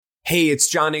Hey, it's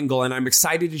John Engel, and I'm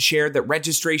excited to share that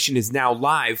registration is now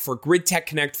live for Grid Tech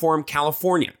Connect Forum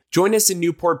California. Join us in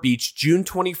Newport Beach, June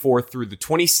 24th through the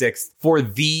 26th for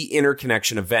the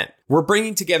Interconnection event. We're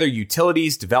bringing together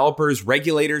utilities, developers,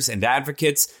 regulators, and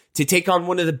advocates to take on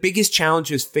one of the biggest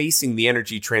challenges facing the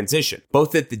energy transition,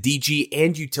 both at the DG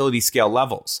and utility scale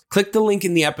levels. Click the link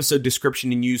in the episode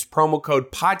description and use promo code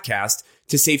PODCAST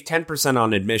to save 10%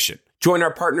 on admission. Join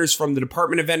our partners from the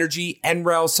Department of Energy,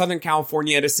 NREL, Southern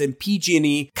California Edison,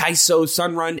 PG&E, CAISO,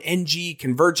 Sunrun, NG,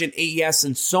 Convergent, AES,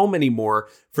 and so many more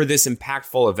for this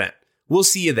impactful event. We'll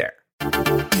see you there.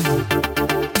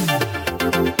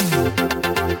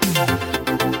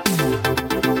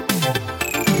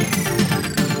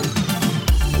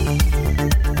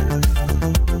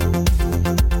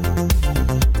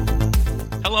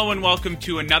 Hello and welcome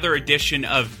to another edition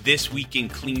of This Week in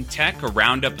Cleantech, a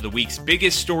roundup of the week's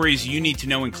biggest stories you need to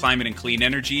know in climate and clean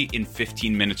energy in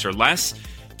 15 minutes or less.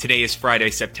 Today is Friday,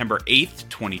 September 8th,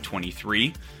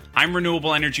 2023. I'm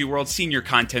Renewable Energy World Senior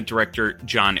Content Director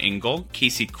John Engel.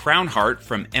 Casey Crownhart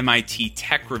from MIT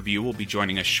Tech Review will be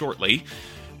joining us shortly.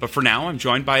 But for now, I'm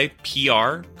joined by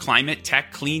PR, climate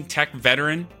tech, clean tech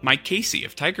veteran Mike Casey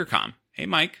of TigerCom. Hey,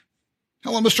 Mike.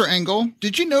 Hello, Mr. Engel.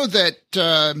 Did you know that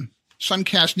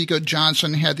Suncast Nico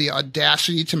Johnson had the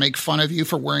audacity to make fun of you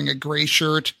for wearing a gray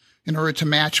shirt in order to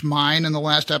match mine in the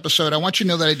last episode? I want you to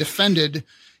know that I defended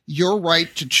your right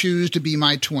to choose to be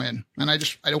my twin. And I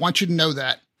want you to know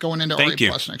that going into RA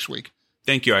Plus next week.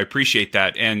 Thank you. I appreciate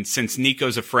that. And since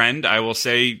Nico's a friend, I will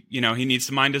say, he needs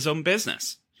to mind his own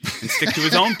business and stick to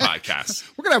his own podcast.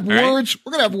 We're going to have words. Right?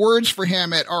 We're going to have words for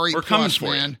him at RE We're Plus,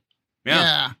 for man.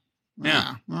 Yeah.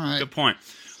 All right. Good point.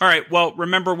 All right. Well,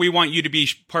 remember, we want you to be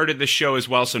part of the show as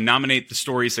well. So nominate the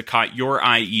stories that caught your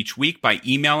eye each week by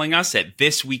emailing us at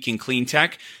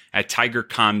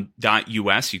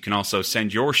thisweekincleantech@tigercom.us. You can also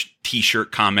send your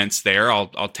t-shirt comments there.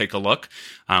 I'll take a look.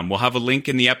 We'll have a link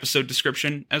in the episode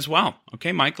description as well.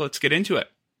 Okay, Mike, let's get into it.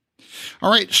 All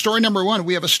right. Story number one.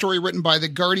 We have a story written by the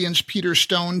Guardian's Peter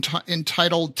Stone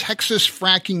entitled Texas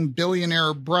Fracking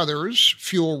Billionaire Brothers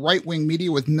Fuel Right-Wing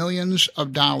Media with Millions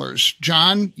of Dollars.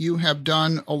 John, you have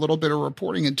done a little bit of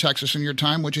reporting in Texas in your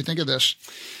time. What'd you think of this?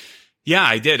 Yeah,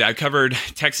 I did. I covered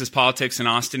Texas politics in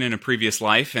Austin in a previous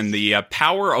life, and the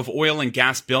power of oil and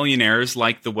gas billionaires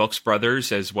like the Wilkes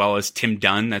brothers, as well as Tim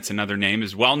Dunn, that's another name,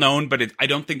 is well known, but I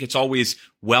don't think it's always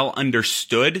well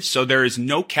understood. So there is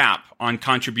no cap on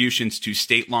contributions to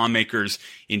state lawmakers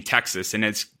in Texas. And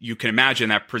as you can imagine,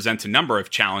 that presents a number of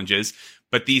challenges.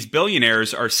 But these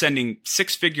billionaires are sending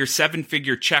six-figure,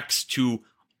 seven-figure checks to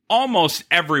almost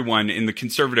everyone in the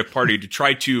conservative party to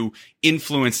try to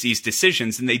influence these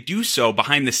decisions. And they do so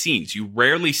behind the scenes. You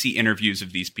rarely see interviews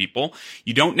of these people.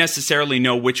 You don't necessarily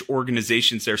know which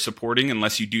organizations they're supporting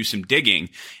unless you do some digging.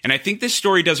 And I think this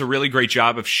story does a really great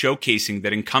job of showcasing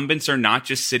that incumbents are not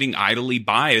just sitting idly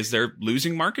by as they're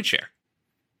losing market share.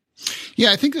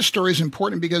 Yeah, I think this story is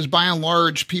important because by and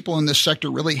large, people in this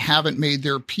sector really haven't made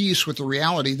their peace with the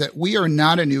reality that we are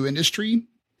not a new industry.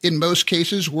 In most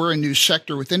cases, we're a new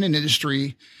sector within an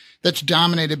industry that's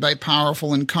dominated by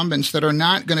powerful incumbents that are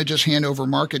not going to just hand over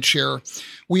market share.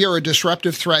 We are a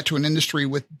disruptive threat to an industry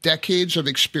with decades of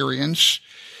experience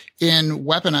in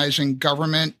weaponizing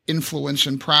government influence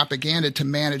and propaganda to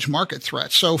manage market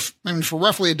threats. So, for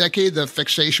roughly a decade, the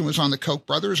fixation was on the Koch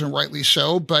brothers, and rightly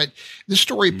so. But this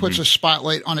story puts a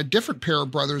spotlight on a different pair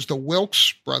of brothers, the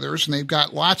Wilkes brothers, and they've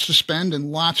got lots to spend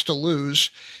and lots to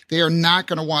lose. They are not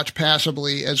going to watch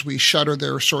passively as we shutter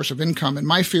their source of income. And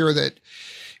my fear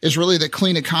is really that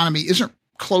clean economy isn't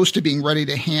close to being ready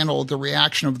to handle the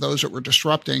reaction of those that we're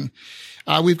disrupting.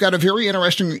 We've got a very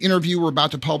interesting interview we're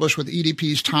about to publish with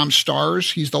EDP's Tom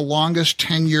Stars. He's the longest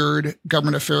tenured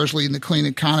government affairs lead in the clean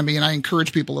economy, and I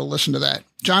encourage people to listen to that.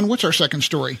 John, what's our second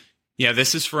story? Yeah,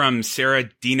 this is from Sarah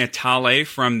Di Natale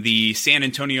from the San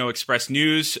Antonio Express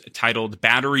News, titled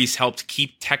Batteries Helped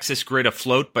Keep Texas Grid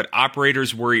Afloat, but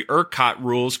Operators Worry ERCOT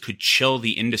Rules Could Chill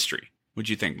the Industry. What'd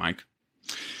you think, Mike?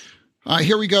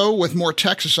 Here we go with more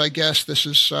Texas, I guess. This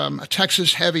is a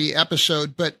Texas-heavy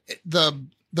episode, but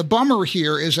the bummer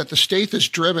here is that the state that's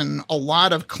driven a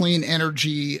lot of clean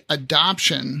energy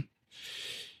adoption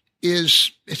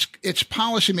is its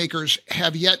policymakers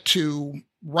have yet to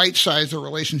right-size their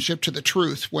relationship to the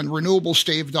truth. When renewables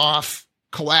staved off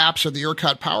collapse of the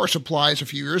ERCOT power supplies a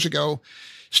few years ago,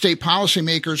 state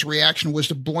policymakers' reaction was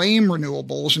to blame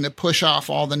renewables and to push off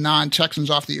all the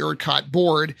non-Texans off the ERCOT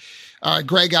board.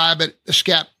 Greg Abbott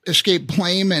escaped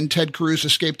blame and Ted Cruz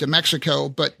escaped to Mexico,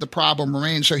 but the problem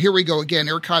remains. So here we go again.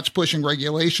 ERCOT's pushing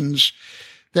regulations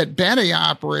that battery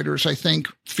operators, I think,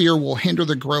 fear will hinder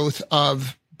the growth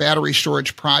of battery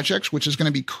storage projects, which is going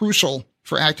to be crucial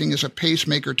for acting as a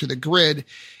pacemaker to the grid.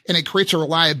 And it creates a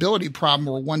reliability problem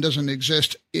where one doesn't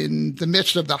exist in the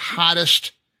midst of the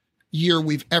hottest year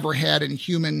we've ever had in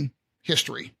human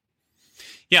history.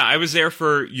 Yeah, I was there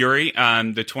for Uri,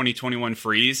 the 2021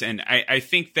 freeze. And I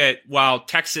think that while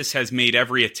Texas has made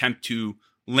every attempt to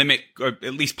limit, or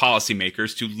at least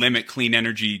policymakers, to limit clean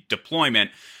energy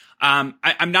deployment,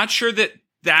 I'm not sure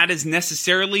that is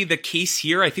necessarily the case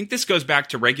here. I think this goes back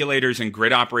to regulators and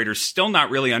grid operators still not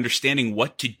really understanding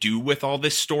what to do with all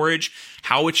this storage,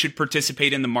 how it should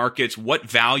participate in the markets, what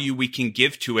value we can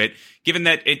give to it, given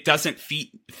that it doesn't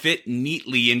fit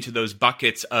neatly into those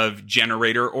buckets of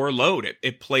generator or load.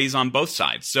 It plays on both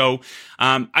sides. So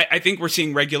I think we're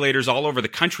seeing regulators all over the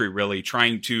country really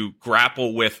trying to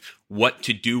grapple with what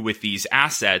to do with these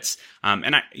assets.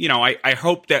 And I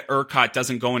hope that ERCOT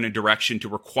doesn't go in a direction to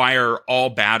require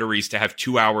all batteries to have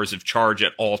 2 hours of charge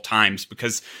at all times,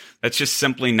 because that's just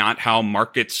simply not how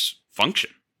markets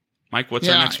function. Mike, what's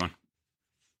our next one?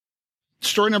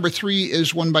 Story number 3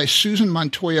 is one by Susan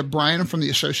Montoya Bryan from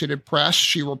the Associated Press.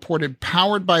 She reported,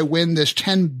 powered by wind, this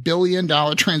 $10 billion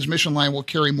transmission line will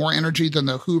carry more energy than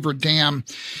the Hoover Dam.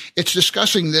 It's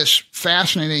discussing this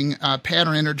fascinating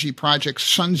pattern energy project,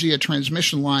 Sunzia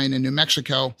transmission line in New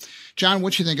Mexico. John,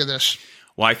 what do you think of this?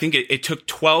 Well, I think it took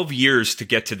 12 years to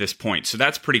get to this point. So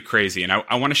that's pretty crazy. And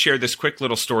I want to share this quick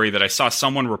little story that I saw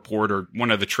someone report, or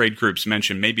one of the trade groups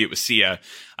mentioned, maybe it was SIA,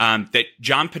 that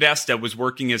John Podesta was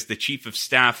working as the chief of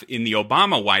staff in the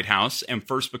Obama White House and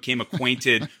first became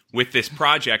acquainted with this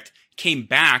project, came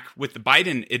back with the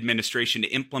Biden administration to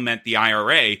implement the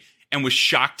IRA, and was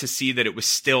shocked to see that it was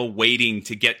still waiting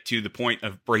to get to the point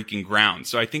of breaking ground.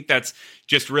 So I think that's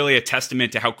just really a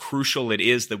testament to how crucial it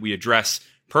is that we address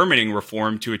permitting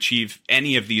reform to achieve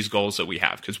any of these goals that we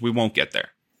have, because we won't get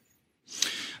there.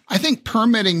 I think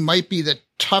permitting might be the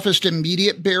toughest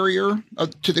immediate barrier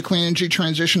to the clean energy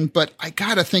transition, but I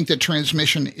got to think that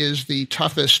transmission is the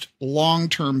toughest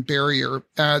long-term barrier.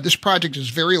 This project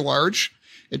is very large.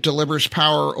 It delivers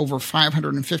power over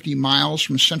 550 miles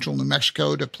from central New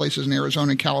Mexico to places in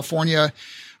Arizona and California,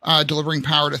 delivering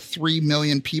power to 3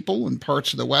 million people in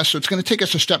parts of the West. So it's going to take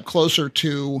us a step closer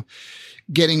to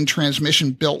getting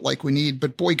transmission built like we need.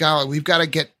 But boy, golly, we've got to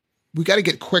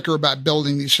get quicker about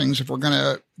building these things if we're going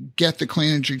to get the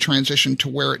clean energy transition to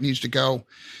where it needs to go.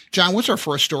 John, what's our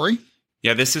first story?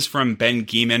 Yeah, this is from Ben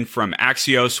Gieman from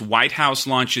Axios. White House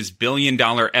launches $1 billion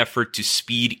effort to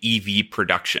speed EV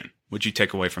production. What'd you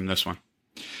take away from this one?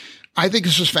 I think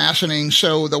this is fascinating.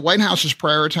 So the White House is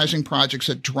prioritizing projects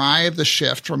that drive the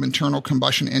shift from internal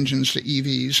combustion engines to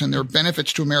EVs, and there are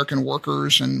benefits to American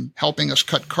workers and helping us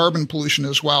cut carbon pollution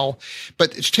as well.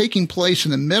 But it's taking place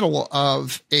in the middle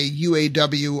of a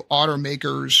UAW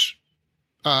automakers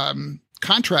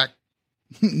contract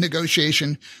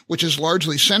negotiation, which is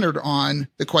largely centered on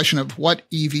the question of what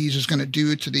EVs is going to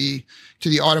do to the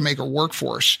automaker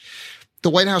workforce. The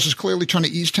White House is clearly trying to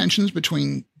ease tensions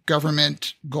between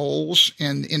government goals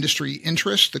and industry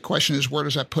interests. The question is, where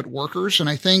does that put workers? And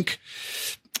I think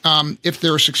if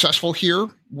they're successful here,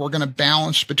 we're going to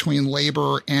balance between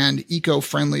labor and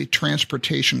eco-friendly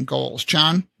transportation goals.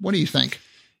 John, what do you think?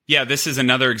 Yeah, this is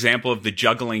another example of the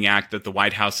juggling act that the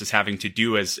White House is having to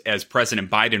do as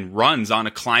President Biden runs on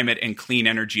a climate and clean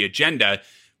energy agenda.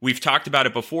 We've talked about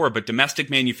it before, but domestic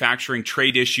manufacturing,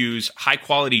 trade issues, high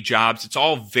quality jobs, it's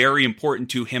all very important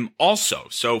to him also.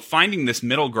 So finding this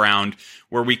middle ground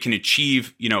where we can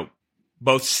achieve,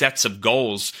 both sets of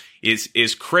goals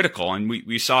is critical. And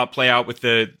we saw it play out with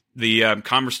the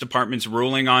Commerce Department's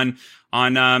ruling on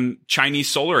Chinese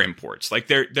solar imports. Like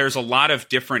there's a lot of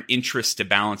different interests to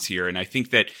balance here. And I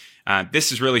think that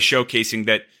this is really showcasing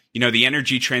that the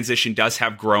energy transition does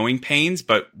have growing pains,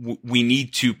 but we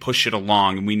need to push it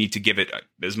along and we need to give it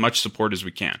as much support as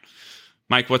we can.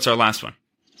 Mike, what's our last one?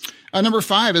 Number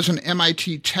 5 is an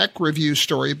MIT Tech Review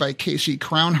story by Casey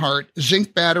Crownhart.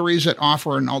 Zinc batteries that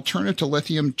offer an alternative to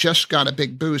lithium just got a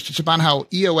big boost. It's about how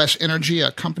EOS Energy,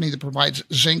 a company that provides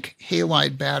zinc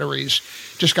halide batteries,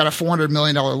 just got a $400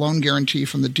 million loan guarantee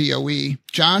from the DOE.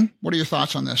 John, what are your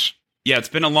thoughts on this? Yeah, it's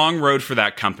been a long road for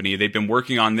that company. They've been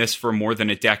working on this for more than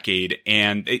a decade.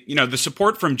 And, the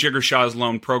support from Jigar Shah's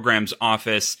Loan Programs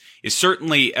Office is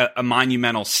certainly a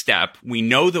monumental step. We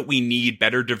know that we need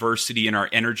better diversity in our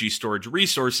energy storage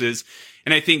resources.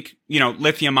 And I think,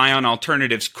 lithium ion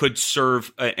alternatives could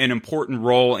serve an important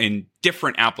role in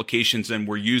different applications than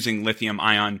we're using lithium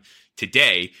ion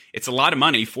today. It's a lot of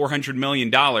money, $400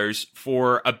 million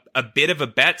for a bit of a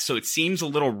bet. So it seems a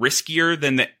little riskier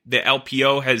than the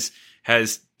LPO has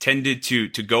tended to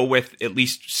go with, at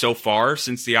least so far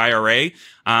since the IRA.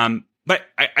 But But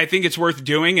I think it's worth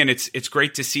doing, and it's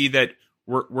great to see that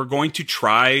we're going to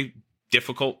try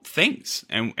difficult things,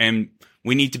 and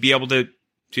we need to be able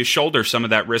to shoulder some of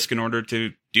that risk in order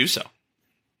to do so.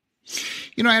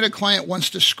 I had a client once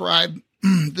describe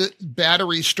the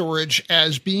battery storage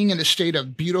as being in a state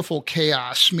of beautiful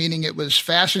chaos, meaning it was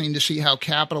fascinating to see how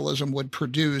capitalism would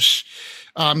produce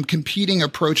competing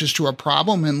approaches to a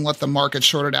problem and let the market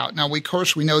sort it out. Now, of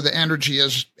course, we know that energy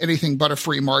is anything but a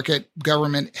free market.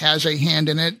 Government has a hand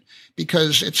in it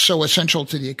because it's so essential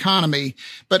to the economy.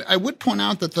 But I would point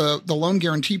out that the loan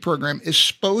guarantee program is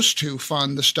supposed to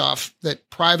fund the stuff that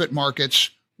private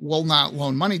markets will not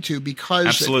loan money to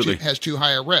because it has too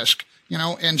high a risk.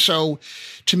 And so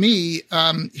to me,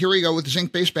 here we go with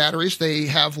zinc-based batteries. They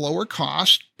have lower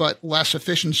cost, but less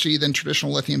efficiency than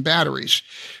traditional lithium batteries.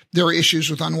 There are issues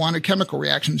with unwanted chemical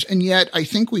reactions. And yet I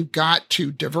think we've got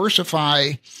to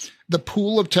diversify the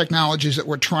pool of technologies that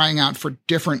we're trying out for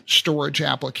different storage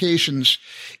applications.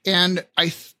 And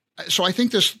so I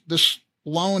think this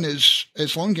loan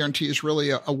guarantee is really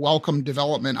a welcome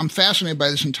development. I'm fascinated by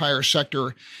this entire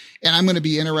sector, and I'm going to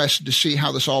be interested to see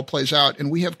how this all plays out. And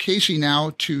we have Casey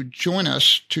now to join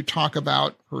us to talk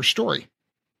about her story.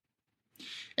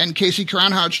 And Casey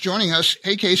Crownhart's joining us.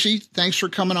 Hey, Casey, thanks for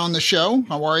coming on the show.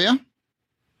 How are you?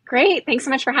 Great. Thanks so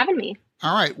much for having me.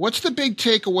 All right. What's the big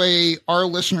takeaway our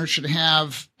listeners should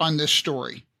have on this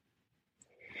story?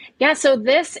 Yeah, so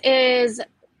this is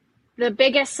the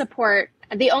biggest support,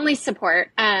 the only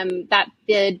support that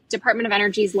the Department of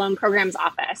Energy's Loan Programs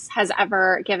Office has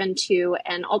ever given to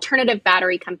an alternative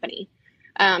battery company.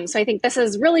 So I think this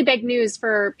is really big news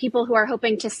for people who are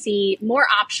hoping to see more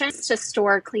options to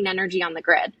store clean energy on the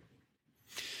grid.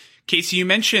 Casey, you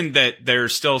mentioned that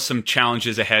there's still some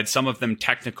challenges ahead, some of them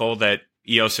technical that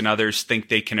EOS and others think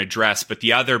they can address, but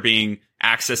the other being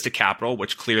access to capital,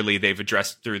 which clearly they've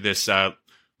addressed through this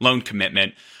loan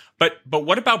commitment. But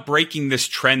what about breaking this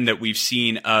trend that we've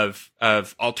seen of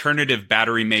alternative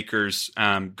battery makers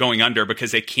going under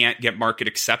because they can't get market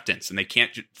acceptance and they can't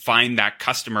find that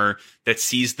customer that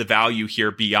sees the value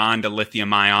here beyond a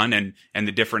lithium ion and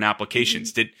the different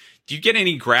applications? Do you get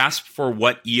any grasp for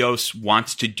what EOS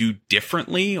wants to do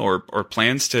differently or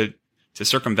plans to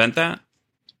circumvent that?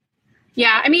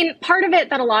 Yeah, I mean, part of it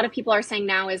that a lot of people are saying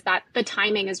now is that the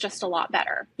timing is just a lot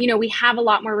better. We have a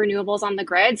lot more renewables on the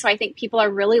grid. So I think people are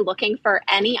really looking for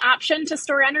any option to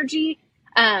store energy.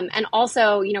 And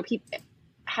also,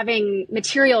 having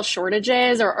material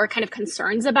shortages or kind of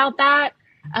concerns about that,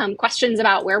 questions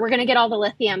about where we're going to get all the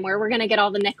lithium, where we're going to get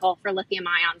all the nickel for lithium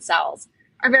ion cells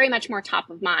are very much more top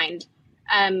of mind.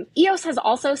 EOS has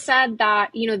also said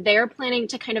that, they're planning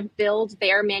to kind of build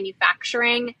their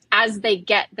manufacturing as they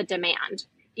get the demand.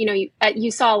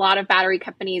 You saw a lot of battery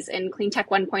companies in Cleantech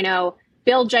 1.0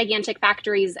 build gigantic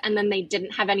factories, and then they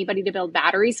didn't have anybody to build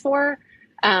batteries for.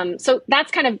 So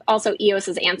that's kind of also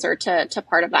EOS's answer to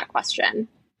part of that question.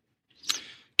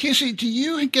 Casey, do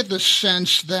you get the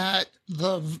sense that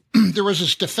there was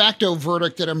this de facto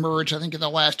verdict that emerged, I think, in the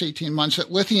last 18 months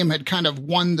that lithium had kind of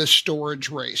won the storage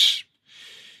race?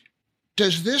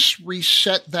 Does this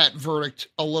reset that verdict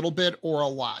a little bit or a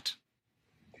lot?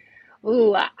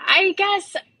 Ooh, I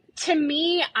guess to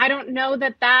me, I don't know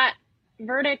that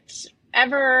verdict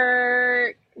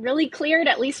ever really cleared,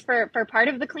 at least for part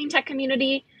of the clean tech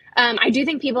community. I do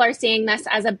think people are seeing this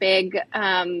as a big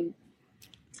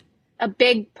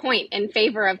point in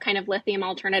favor of kind of lithium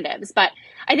alternatives. But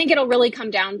I think it'll really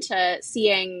come down to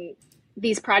seeing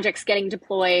these projects getting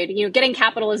deployed. Getting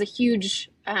capital is a huge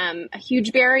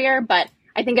barrier, but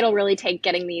I think it'll really take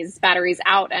getting these batteries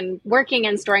out and working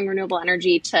and storing renewable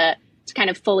energy to kind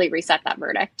of fully reset that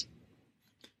verdict.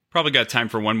 Probably got time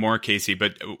for one more, Casey,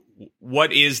 but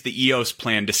what is the EOS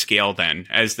plan to scale then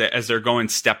as they're going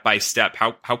step by step?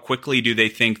 How quickly do they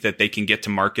think that they can get to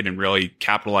market and really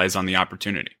capitalize on the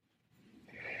opportunity?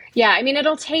 Yeah, I mean,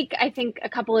 it'll take, I think, a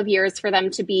couple of years for them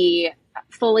to be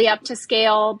fully up to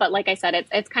scale. But like I said,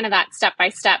 it's kind of that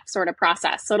step-by-step sort of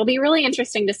process. So it'll be really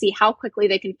interesting to see how quickly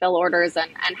they can fill orders and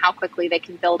how quickly they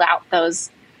can build out those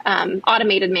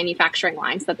automated manufacturing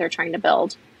lines that they're trying to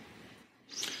build.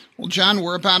 Well, John,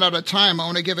 we're about out of time. I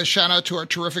want to give a shout out to our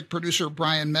terrific producer,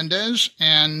 Brian Mendez,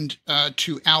 and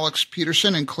to Alex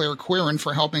Peterson and Claire Quirin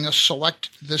for helping us select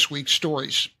this week's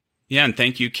stories. Yeah, and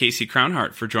thank you, Casey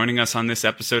Crownhart, for joining us on this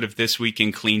episode of This Week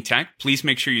in Clean Tech. Please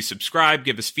make sure you subscribe,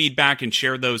 give us feedback, and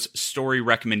share those story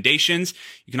recommendations.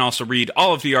 You can also read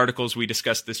all of the articles we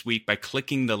discussed this week by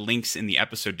clicking the links in the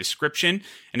episode description.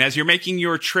 And as you're making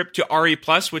your trip to RE+,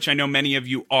 which I know many of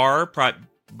you are,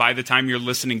 by the time you're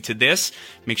listening to this,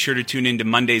 make sure to tune into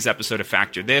Monday's episode of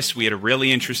Factor This. We had a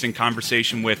really interesting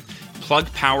conversation with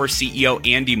Plug Power CEO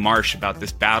Andy Marsh about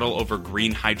this battle over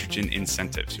green hydrogen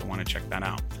incentives. You'll want to check that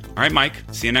out. All right, Mike,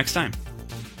 see you next time.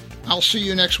 I'll see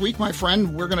you next week, my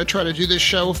friend. We're going to try to do this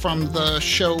show from the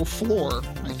show floor,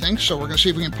 I think. So we're going to see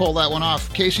if we can pull that one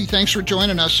off. Casey, thanks for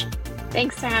joining us.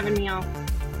 Thanks for having me all.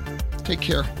 Take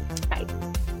care. Bye.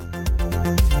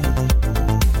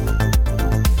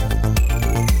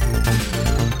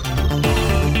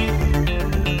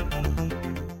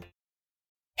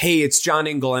 Hey, it's John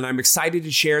Engel, and I'm excited to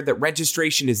share that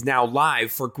registration is now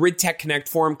live for GridTech Connect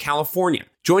Forum California.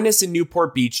 Join us in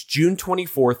Newport Beach, June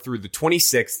 24th through the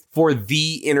 26th for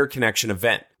the Interconnection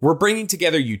event. We're bringing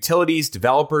together utilities,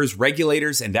 developers,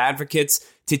 regulators, and advocates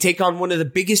to take on one of the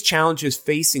biggest challenges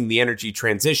facing the energy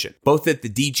transition, both at the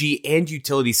DG and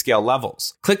utility scale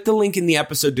levels. Click the link in the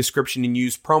episode description and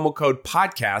use promo code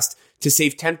PODCAST to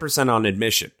save 10% on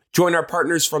admission. Join our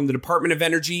partners from the Department of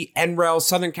Energy, NREL,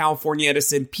 Southern California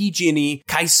Edison, PG&E,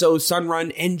 CAISO,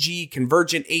 Sunrun, NG,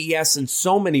 Convergent, AES, and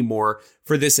so many more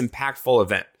for this impactful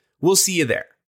event. We'll see you there.